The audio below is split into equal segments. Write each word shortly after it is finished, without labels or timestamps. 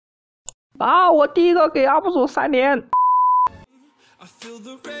啊，我第一个给UP主3连。I feel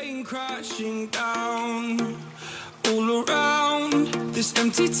the rain crashing down all around this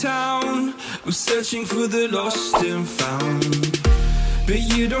empty town. I'm searching for the lost and found, but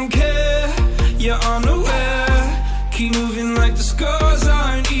you don't care, you're unaware. Keep moving like the scars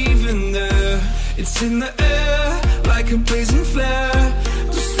aren't even there. It's in the air like a blazing flare.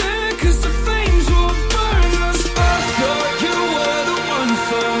 Don't stare 'cause the flames will burn us. I thought you were the one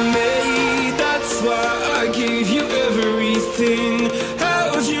for me. That's why I gave you everything.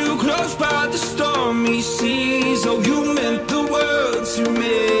 Held you close by the stormy seas. Oh, you meant the world to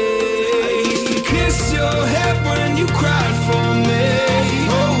me. I used to kiss your head when you cried for me.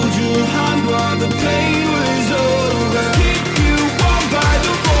 Hold your hand while the pain was over. Keep you warm by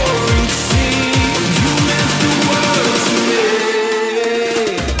the roaring sea. You meant the world to me.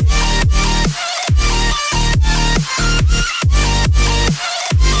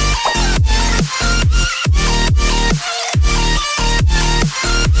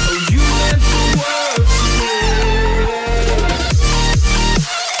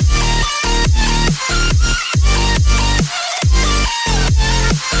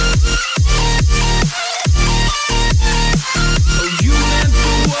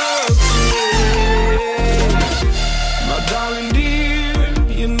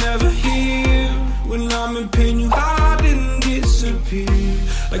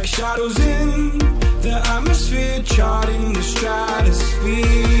 Like shadows in the atmosphere, charting the stratosphere.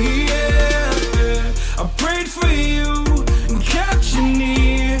 Yeah. I prayed for you and kept you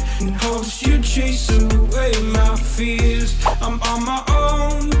near in hopes you'd chase away my fears. I'm on my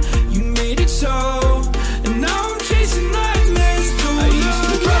own, you made it so, and now I'm chasing nightmares too. I used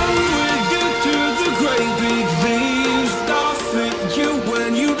to run with you through the great big leaves, laugh at you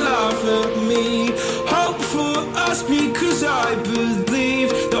when you laugh at me. Hope for us because I believe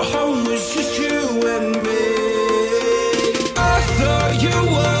the home was just you and me. I thought you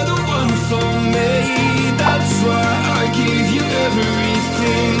were the one for me. That's why I gave you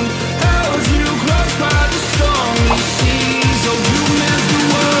everything. Held you close by the stormy seas. Oh, you meant the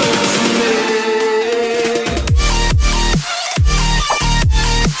world to me.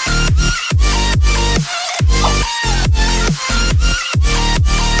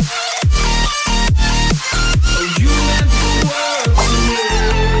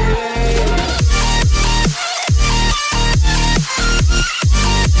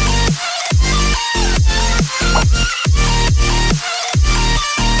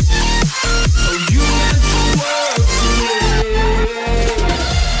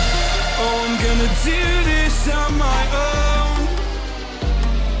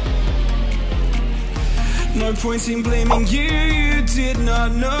 No point in blaming you, you did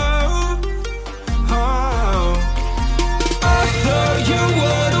not know.